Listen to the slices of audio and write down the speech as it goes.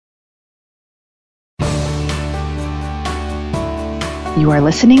You are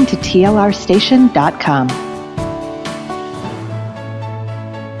listening to TLRstation.com.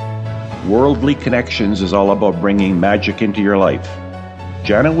 Worldly Connections is all about bringing magic into your life.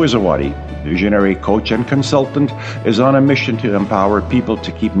 Janet Wizawati, visionary coach and consultant, is on a mission to empower people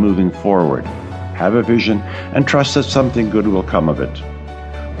to keep moving forward, have a vision, and trust that something good will come of it.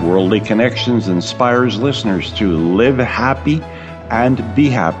 Worldly Connections inspires listeners to live happy and be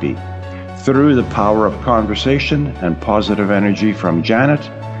happy through the power of conversation and positive energy from Janet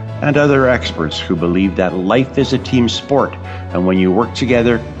and other experts who believe that life is a team sport, and when you work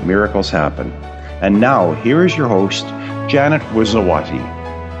together, miracles happen. And now, here is your host, Janet Wizawati.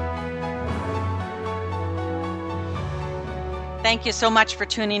 Thank you so much for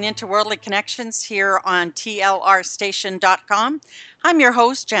tuning in to Worldly Connections here on TLRstation.com. I'm your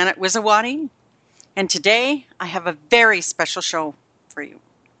host, Janet Wizawati, and today I have a very special show for you.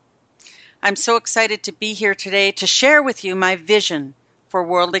 I'm so excited to be here today to share with you my vision for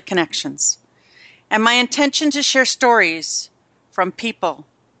Worldly Connections and my intention to share stories from people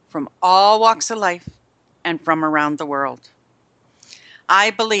from all walks of life and from around the world.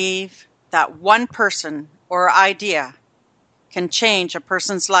 I believe that one person or idea can change a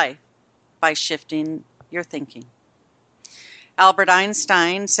person's life by shifting your thinking. Albert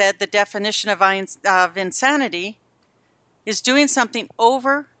Einstein said the definition of insanity is doing something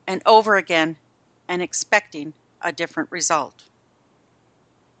over and over again and expecting a different result.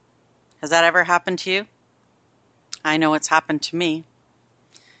 Has that ever happened to you? I know it's happened to me.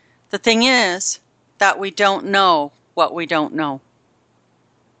 The thing is that we don't know what we don't know.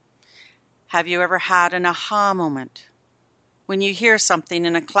 Have you ever had an aha moment when you hear something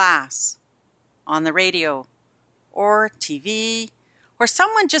in a class, on the radio, or TV, or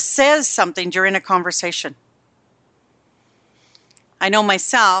someone just says something during a conversation? I know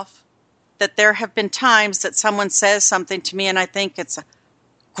myself that there have been times that someone says something to me and I think it's a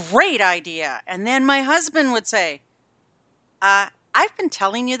great idea. And then my husband would say, I've been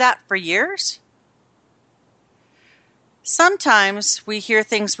telling you that for years. Sometimes we hear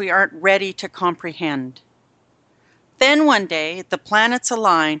things we aren't ready to comprehend. Then one day the planets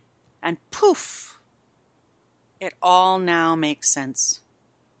align and poof, it all now makes sense.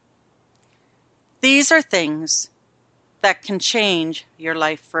 These are things that can change your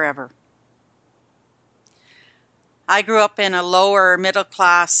life forever. I grew up in a lower middle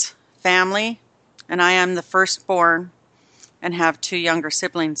class family, and I am the firstborn and have two younger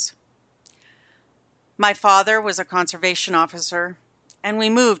siblings. My father was a conservation officer, and we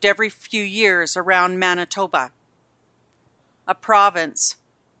moved every few years around Manitoba, a province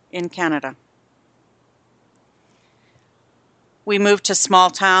in Canada. We moved to small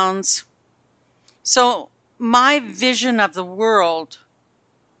towns, so my vision of the world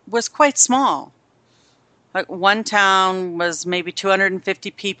was quite small. Like one town was maybe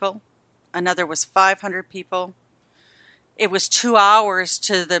 250 people. Another was 500 people. It was 2 hours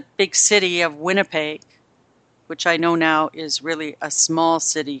to the big city of Winnipeg, which I know now is really a small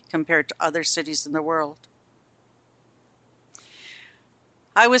city compared to other cities in the world.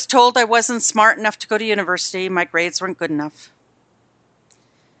 I was told I wasn't smart enough to go to university. My grades weren't good enough.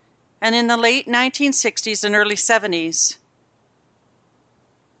 And in the late 1960s and early 70s,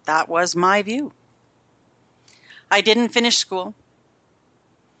 that was my view. I didn't finish school.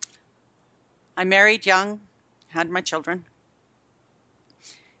 I married young, had my children.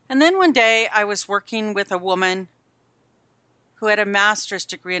 And then one day I was working with a woman who had a master's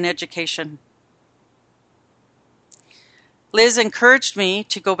degree in education. Liz encouraged me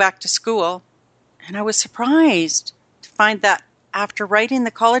to go back to school, and I was surprised to find that after writing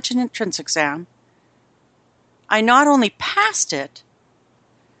the college entrance exam, I not only passed it,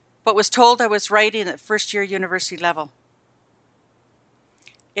 but was told I was writing at first-year university level.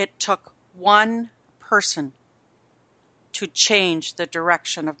 It took one person to change the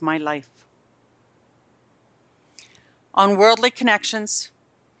direction of my life. On Worldly Connections,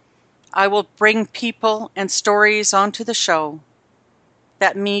 I will bring people and stories onto the show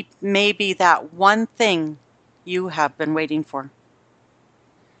that may be that one thing you have been waiting for.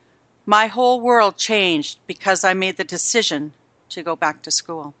 My whole world changed because I made the decision to go back to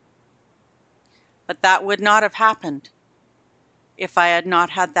school. But that would not have happened if I had not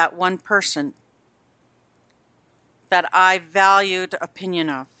had that one person that I valued opinion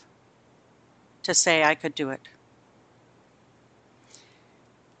of to say I could do it.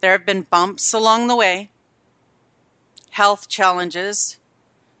 There have been bumps along the way, health challenges,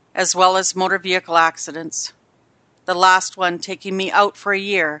 as well as motor vehicle accidents. The last one taking me out for a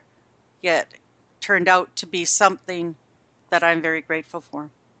year, yet turned out to be something that I'm very grateful for.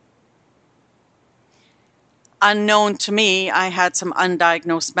 Unknown to me, I had some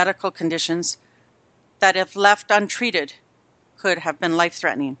undiagnosed medical conditions that, if left untreated, could have been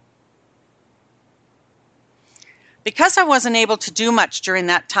life-threatening. Because I wasn't able to do much during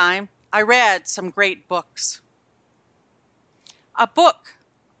that time, I read some great books. A book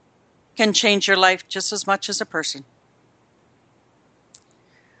can change your life just as much as a person.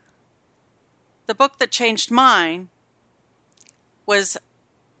 The book that changed mine was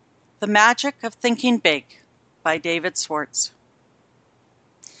The Magic of Thinking Big by David Schwartz.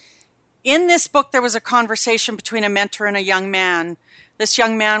 In this book, there was a conversation between a mentor and a young man. This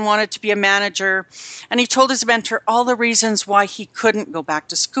young man wanted to be a manager, and he told his mentor all the reasons why he couldn't go back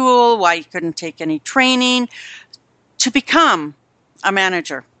to school, why he couldn't take any training to become a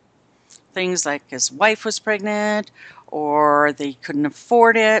manager. Things like his wife was pregnant, or they couldn't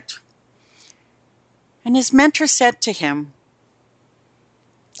afford it. And his mentor said to him,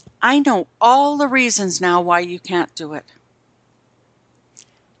 "I know all the reasons now why you can't do it.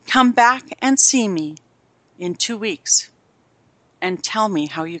 Come back and see me in 2 weeks and tell me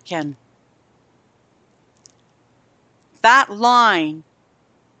how you can." That line,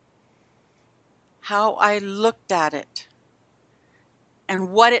 how I looked at it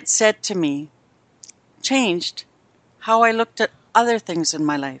and what it said to me, changed how I looked at other things in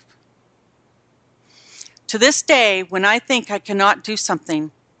my life. To this day, when I think I cannot do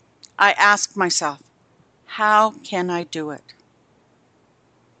something, I ask myself, how can I do it?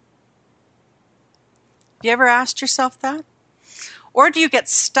 Have you ever asked yourself that? Or do you get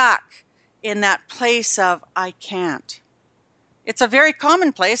stuck in that place of, I can't? It's a very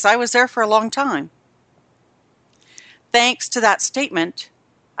common place. I was there for a long time. Thanks to that statement,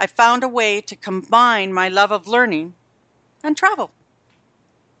 I found a way to combine my love of learning and travel.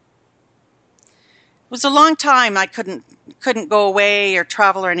 It was a long time I couldn't go away or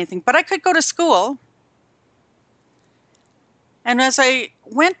travel or anything, but I could go to school. And as I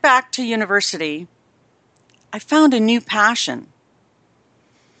went back to university, I found a new passion.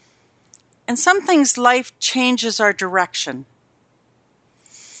 And some things, life changes our direction.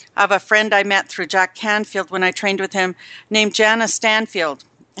 I have a friend I met through Jack Canfield when I trained with him named Jana Stanfield.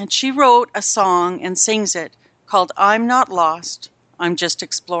 And she wrote a song and sings it called "I'm Not Lost, I'm Just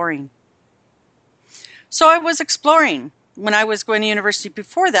Exploring." So I was exploring. When I was going to university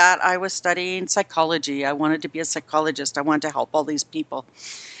before that, I was studying psychology. I wanted to be a psychologist. I wanted to help all these people.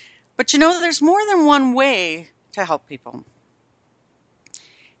 But you know, there's more than one way to help people.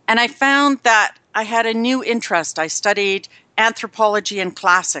 And I found that I had a new interest. I studied anthropology and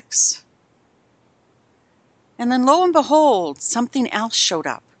classics. And then lo and behold, something else showed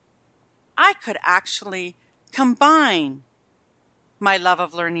up. I could actually combine my love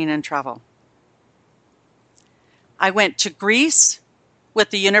of learning and travel. I went to Greece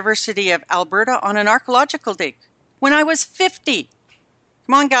with the University of Alberta on an archaeological dig when I was 50.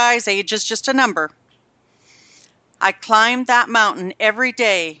 Come on, guys, age is just a number. I climbed that mountain every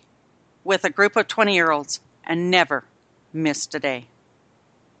day with a group of 20-year-olds and never missed a day.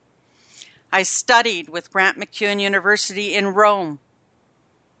 I studied with Grant MacEwan University in Rome,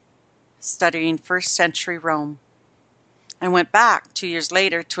 studying first century Rome. I went back 2 years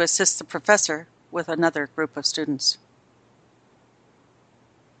later to assist the professor with another group of students.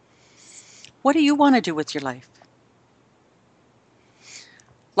 What do you want to do with your life?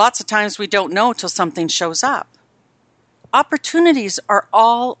 Lots of times we don't know till something shows up. Opportunities are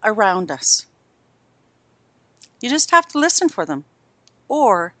all around us. You just have to listen for them.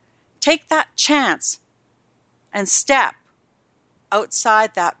 Or take that chance and step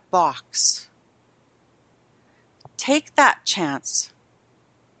outside that box. Take that chance.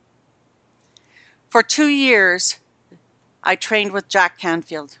 For 2 years, I trained with Jack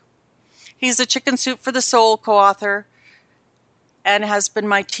Canfield. He's the Chicken Soup for the Soul co-author and has been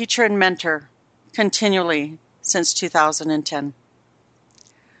my teacher and mentor continually since 2010.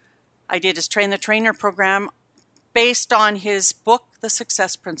 I did his Train the Trainer program based on his book, The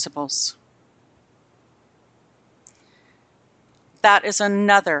Success Principles. That is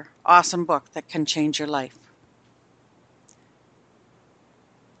another awesome book that can change your life.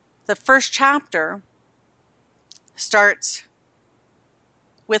 The first chapter starts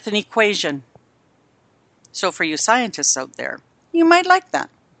with an equation. So for you scientists out there, you might like that.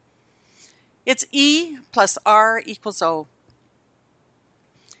 It's E plus R equals O.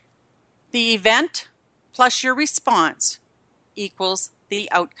 The event plus your response equals the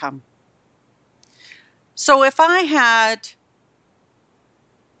outcome. So if I had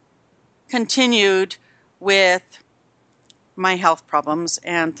continued with my health problems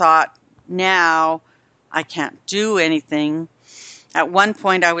and thought, now I can't do anything. At one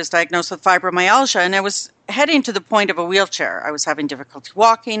point I was diagnosed with fibromyalgia and I was heading to the point of a wheelchair. I was having difficulty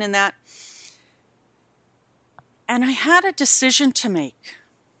walking and that. And I had a decision to make.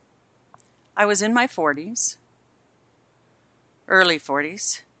 I was in my 40s, early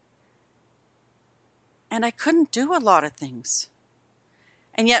 40s, and I couldn't do a lot of things.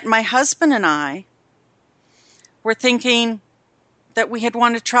 And yet my husband and I were thinking that we had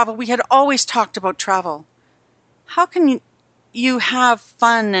wanted to travel. We had always talked about travel. How can you have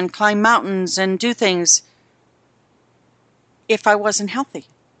fun and climb mountains and do things if I wasn't healthy?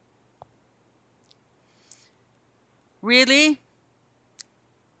 Really,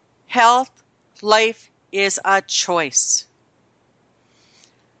 health, life is a choice.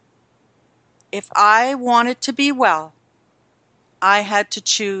 If I wanted to be well, I had to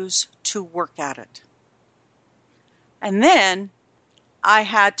choose to work at it. And then I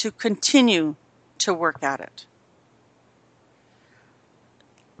had to continue to work at it.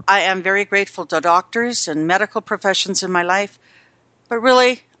 I am very grateful to doctors and medical professions in my life, but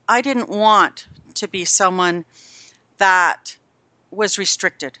really, I didn't want to be someone that was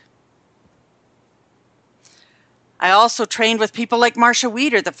restricted. I also trained with people like Marsha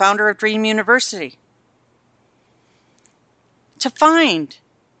Weeder, the founder of Dream University, to find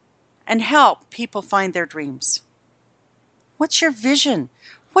and help people find their dreams. What's your vision?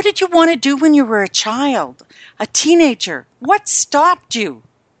 What did you want to do when you were a child, a teenager? What stopped you?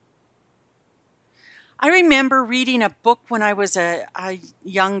 I remember reading a book when I was a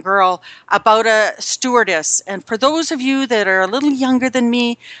young girl about a stewardess. And for those of you that are a little younger than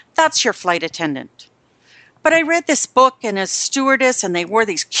me, that's your flight attendant. But I read this book and a stewardess, and they wore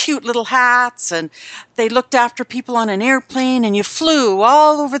these cute little hats, and they looked after people on an airplane, and you flew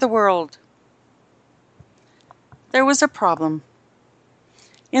all over the world. There was a problem.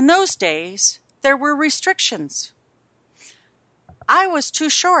 In those days, there were restrictions. I was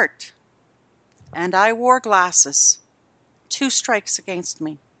too short. And I wore glasses. 2 strikes against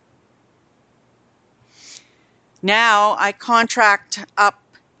me. Now I contract up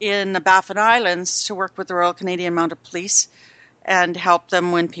in the Baffin Islands to work with the Royal Canadian Mounted Police and help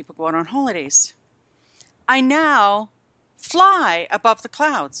them when people go out on holidays. I now fly above the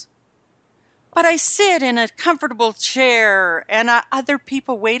clouds. But I sit in a comfortable chair and other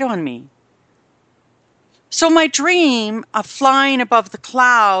people wait on me. So my dream of flying above the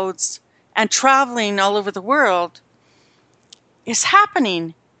clouds and traveling all over the world is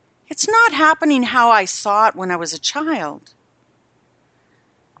happening. It's not happening how I saw it when I was a child,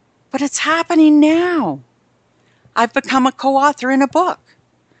 but it's happening now. I've become a co-author in a book.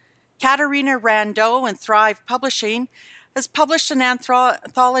 Katarina Rando and Thrive Publishing has published an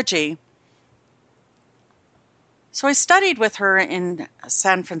anthology. So I studied with her in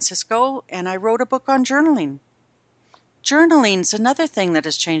San Francisco, and I wrote a book on journaling. Journaling's another thing that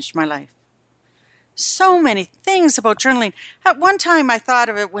has changed my life. So many things about journaling. At one time, I thought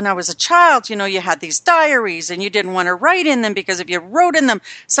of it when I was a child. You know, you had these diaries and you didn't want to write in them because if you wrote in them,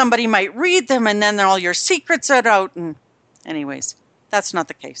 somebody might read them and then all your secrets are out. And anyways, that's not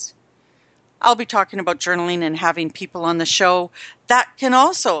the case. I'll be talking about journaling and having people on the show that can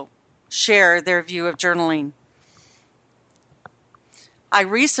also share their view of journaling. I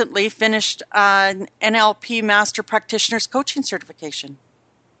recently finished an NLP Master Practitioner's Coaching Certification.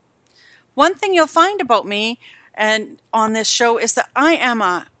 One thing you'll find about me and on this show is that I am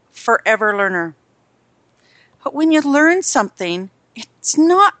a forever learner. But when you learn something, it's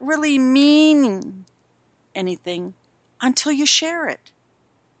not really meaning anything until you share it.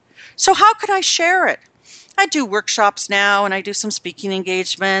 So how could I share it? I do workshops now, and I do some speaking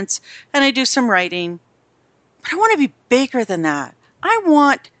engagements, and I do some writing. But I want to be bigger than that. I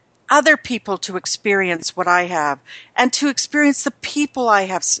want other people to experience what I have and to experience the people I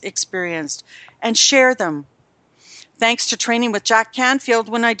have experienced and share them. Thanks to training with Jack Canfield,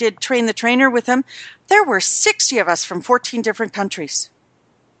 when I did Train the Trainer with him, there were 60 of us from 14 different countries.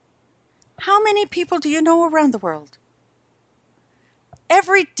 How many people do you know around the world?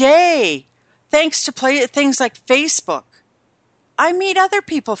 Every day, thanks to things like Facebook, I meet other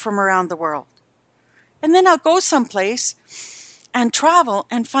people from around the world. And then I'll go someplace and travel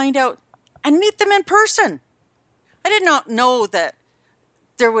and find out and meet them in person. I did not know that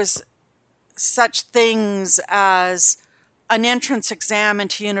there was such things as an entrance exam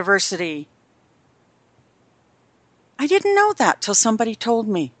into university. I didn't know that till somebody told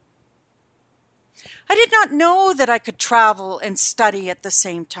me. I did not know that I could travel and study at the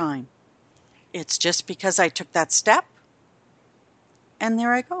same time. It's just because I took that step, and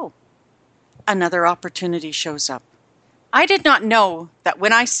there I go. Another opportunity shows up. I did not know that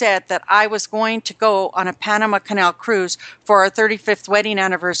when I said that I was going to go on a Panama Canal cruise for our 35th wedding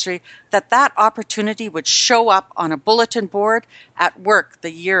anniversary, that opportunity would show up on a bulletin board at work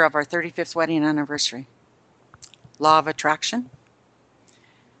the year of our 35th wedding anniversary. Law of attraction.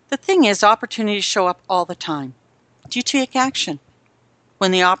 The thing is, opportunities show up all the time. Do you take action?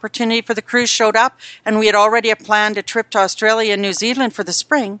 When the opportunity for the cruise showed up and we had already planned a trip to Australia and New Zealand for the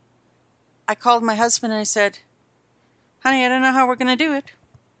spring, I called my husband and I said, "Honey, I don't know how we're going to do it,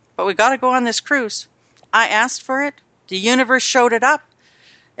 but we got to go on this cruise. I asked for it. The universe showed it up.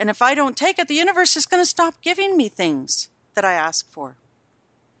 And if I don't take it, the universe is going to stop giving me things that I ask for."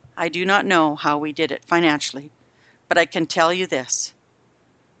 I do not know how we did it financially, but I can tell you this,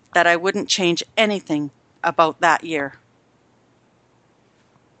 that I wouldn't change anything about that year.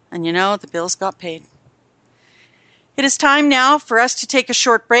 And you know, the bills got paid. It is time now for us to take a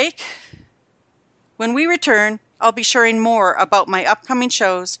short break. When we return, I'll be sharing more about my upcoming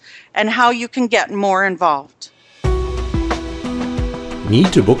shows and how you can get more involved.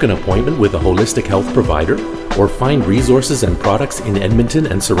 Need to book an appointment with a holistic health provider or find resources and products in Edmonton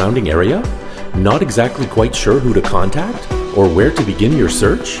and surrounding area? Not exactly quite sure who to contact or where to begin your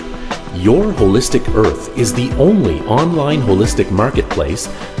search? Your Holistic Earth is the only online holistic marketplace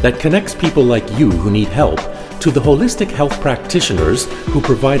that connects people like you who need help to the holistic health practitioners who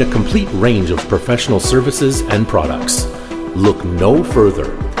provide a complete range of professional services and products. Look no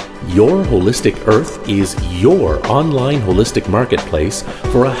further. Your Holistic Earth is your online holistic marketplace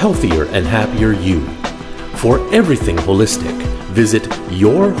for a healthier and happier you. For everything holistic, visit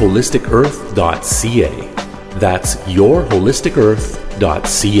yourholisticearth.ca. That's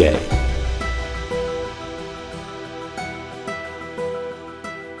yourholisticearth.ca.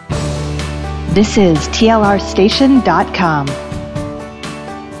 This is TLRstation.com.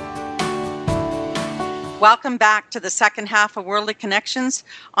 Welcome back to the second half of Worldly Connections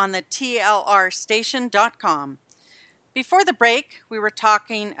on the TLRstation.com. Before the break, we were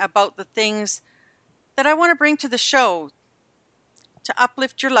talking about the things that I want to bring to the show to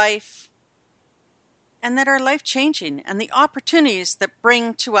uplift your life and that are life-changing, and the opportunities that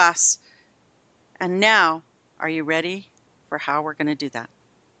bring to us. And now, are you ready for how we're going to do that?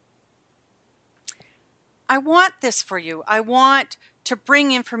 I want this for you. I want to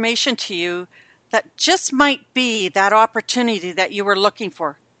bring information to you that just might be that opportunity that you were looking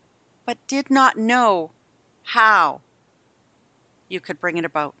for, but did not know how you could bring it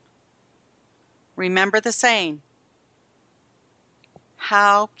about. Remember the saying,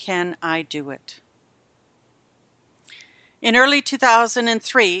 how can I do it? In early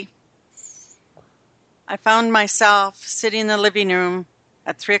 2003, I found myself sitting in the living room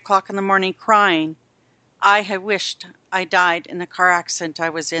at 3 o'clock in the morning crying. I had wished I died in the car accident I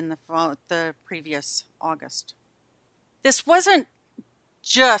was in the previous August. This wasn't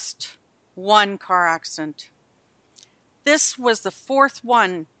just one car accident. This was the fourth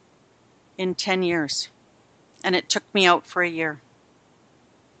one in 10 years, and it took me out for a year.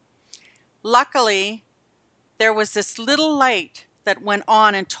 Luckily, there was this little light that went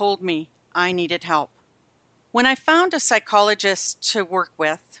on and told me I needed help. When I found a psychologist to work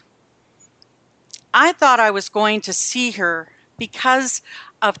with, I thought I was going to see her because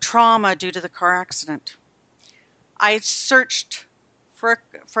of trauma due to the car accident. I searched for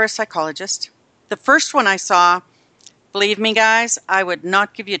a psychologist. The first one I saw, believe me guys, I would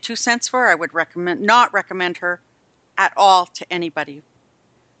not give you 2 cents for her. I would not recommend her at all to anybody.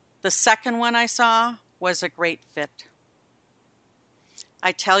 The second one I saw was a great fit.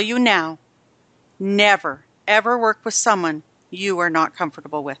 I tell you now, never, ever work with someone you are not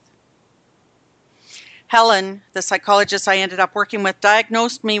comfortable with. Helen, the psychologist I ended up working with,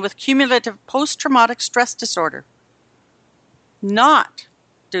 diagnosed me with cumulative post-traumatic stress disorder. Not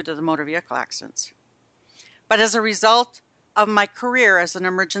due to the motor vehicle accidents, but as a result of my career as an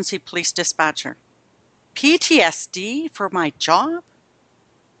emergency police dispatcher. PTSD for my job?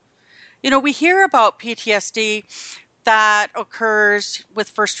 You know, we hear about PTSD that occurs with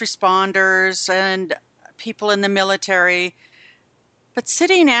first responders and people in the military. But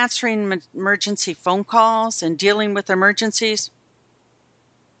sitting answering emergency phone calls and dealing with emergencies,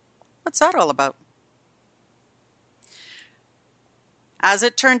 what's that all about? As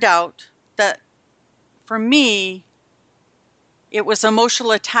it turned out, that for me, it was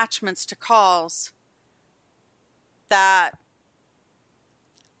emotional attachments to calls that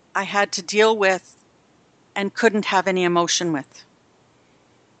I had to deal with and couldn't have any emotion with.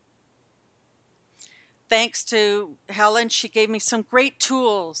 Thanks to Helen, she gave me some great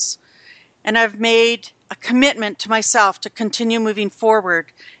tools, and I've made a commitment to myself to continue moving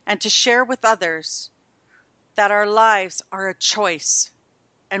forward and to share with others that our lives are a choice,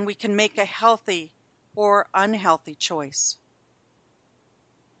 and we can make a healthy or unhealthy choice.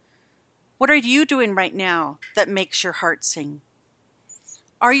 What are you doing right now that makes your heart sing?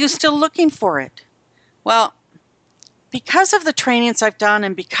 Are you still looking for it? Well, because of the trainings I've done,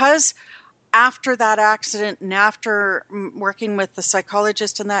 and because after that accident and after working with the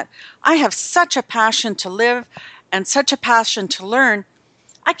psychologist and that, I have such a passion to live and such a passion to learn.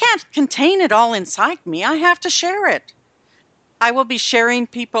 I can't contain it all inside me. I have to share it. I will be sharing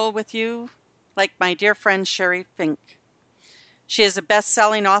people with you like my dear friend Sherry Fink. She is a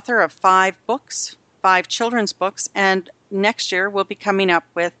best-selling author of 5 books, 5 children's books, and next year we'll be coming up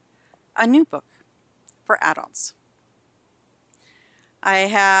with a new book for adults. I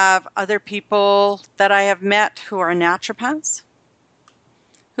have other people that I have met who are naturopaths,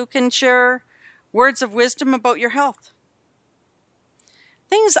 who can share words of wisdom about your health.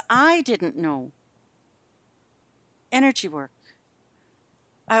 Things I didn't know. Energy work.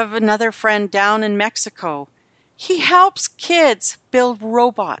 I have another friend down in Mexico. He helps kids build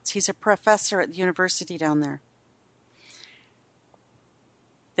robots. He's a professor at the university down there.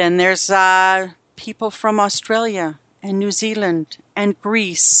 Then there's people from Australia and New Zealand and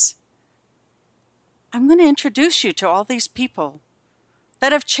Greece. I'm going to introduce you to all these people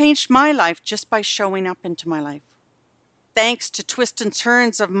that have changed my life just by showing up into my life. Thanks to twists and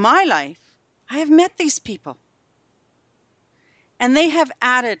turns of my life, I have met these people. And they have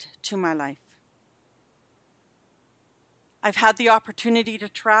added to my life. I've had the opportunity to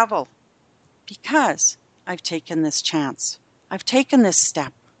travel because I've taken this chance. I've taken this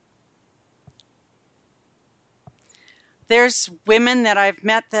step. There's women that I've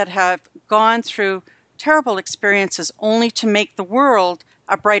met that have gone through terrible experiences only to make the world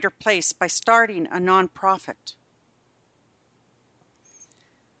a brighter place by starting a nonprofit.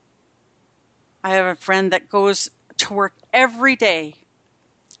 I have a friend that goes to work every day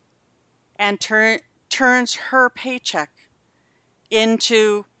and turns her paycheck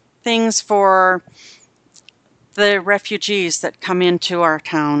into things for the refugees that come into our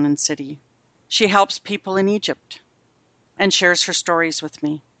town and city. She helps people in Egypt and shares her stories with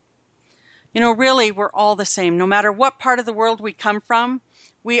me. You know, really, we're all the same. No matter what part of the world we come from,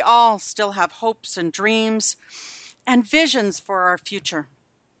 we all still have hopes and dreams and visions for our future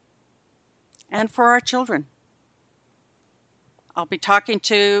and for our children. I'll be talking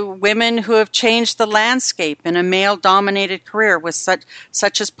to women who have changed the landscape in a male-dominated career with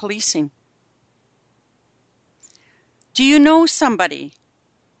such as policing. Do you know somebody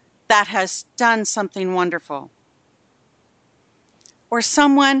that has done something wonderful? Or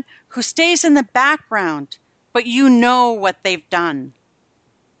someone who stays in the background, but you know what they've done?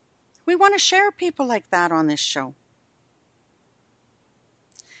 We want to share people like that on this show.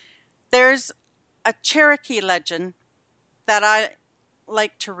 There's a Cherokee legend that I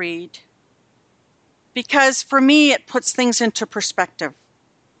like to read because for me it puts things into perspective.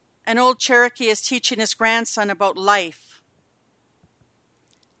 An old Cherokee is teaching his grandson about life.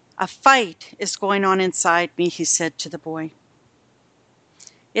 A fight is going on inside me, he said to the boy.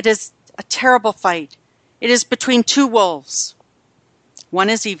 It is a terrible fight. It is between 2 wolves. One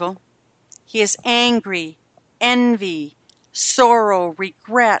is evil. He is angry, envy, sorrow,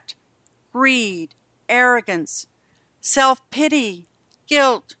 regret, greed, arrogance, self-pity,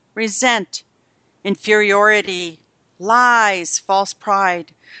 guilt, resent, inferiority, lies, false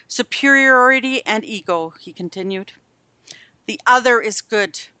pride, superiority, and ego, he continued. The other is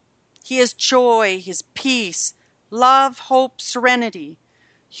good. He is joy, he is peace, love, hope, serenity,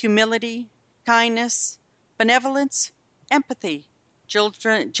 humility, kindness, benevolence, empathy,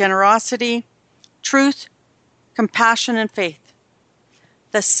 generosity, truth, compassion, and faith.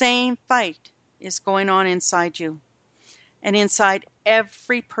 The same fight is going on inside you and inside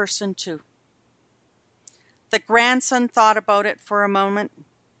every person too. The grandson thought about it for a moment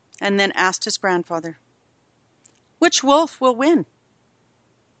and then asked his grandfather, "Which wolf will win?"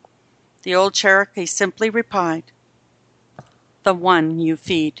 The old Cherokee simply replied, "The one you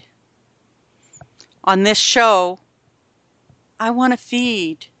feed." On this show, I want to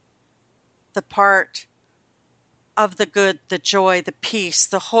feed the part of the good, the joy, the peace,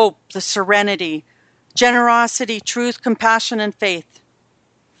 the hope, the serenity, generosity, truth, compassion, and faith.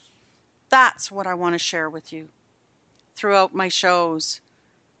 That's what I want to share with you throughout my shows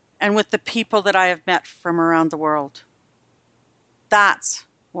and with the people that I have met from around the world. That's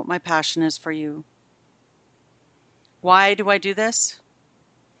what my passion is for you. Why do I do this?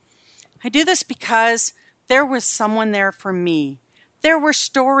 I do this because there was someone there for me. There were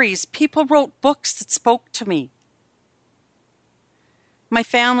stories. People wrote books that spoke to me. My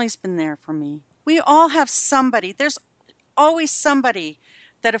family's been there for me. We all have somebody. There's always somebody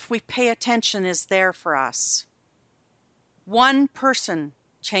that if we pay attention is there for us. One person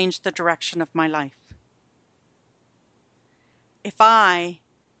changed the direction of my life. If I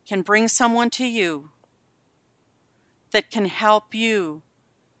can bring someone to you that can help you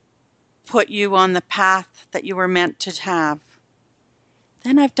put you on the path that you were meant to have,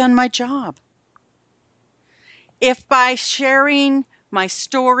 then I've done my job. If by sharing my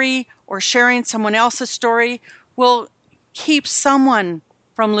story or sharing someone else's story will keep someone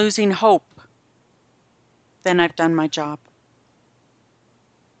from losing hope, then I've done my job.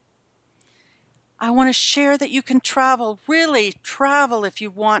 I want to share that you can travel, really travel if you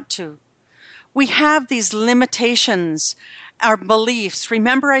want to. We have these limitations, our beliefs.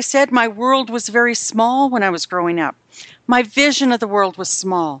 Remember I said my world was very small when I was growing up. My vision of the world was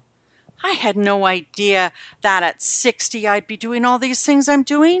small. I had no idea that at 60 I'd be doing all these things I'm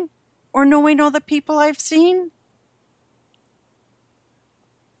doing or knowing all the people I've seen.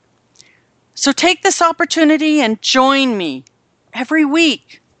 So take this opportunity and join me every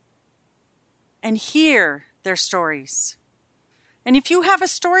week and hear their stories. And if you have a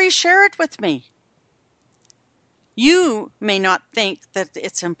story, share it with me. You may not think that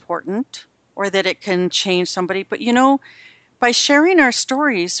it's important or that it can change somebody, but you know, by sharing our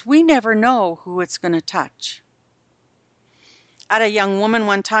stories, we never know who it's going to touch. I had a young woman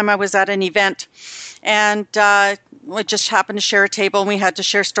one time, I was at an event, and we just happened to share a table, and we had to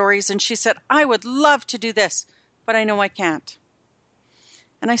share stories, and she said, I would love to do this, but I know I can't.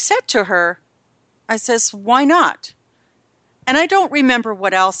 And I said to her, I says, why not? And I don't remember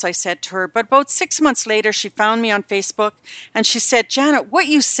what else I said to her, but about 6 months later, she found me on Facebook, and she said, Janet, what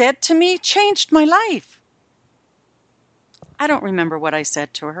you said to me changed my life. I don't remember what I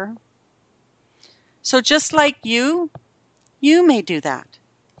said to her. So just like you may do that.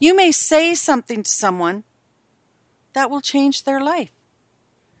 You may say something to someone that will change their life.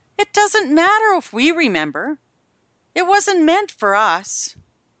 It doesn't matter if we remember. It wasn't meant for us.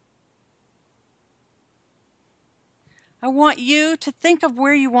 I want you to think of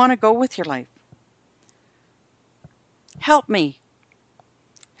where you want to go with your life. Help me.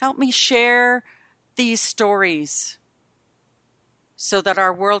 Help me share these stories so that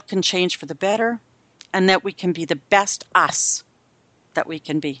our world can change for the better and that we can be the best us that we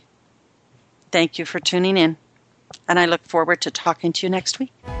can be. Thank you for tuning in, and I look forward to talking to you next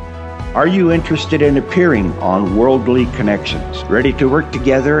week. Are you interested in appearing on Worldly Connections? Ready to work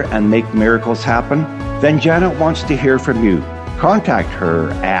together and make miracles happen? Then Janet wants to hear from you. Contact her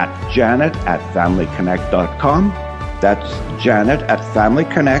at janet@familyconnect.com. That's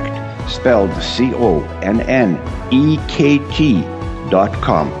janet@familyconnect, spelled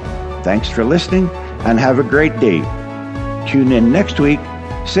CONNEKT.com. Thanks for listening and have a great day. Tune in next week,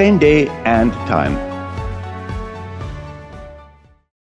 same day and time.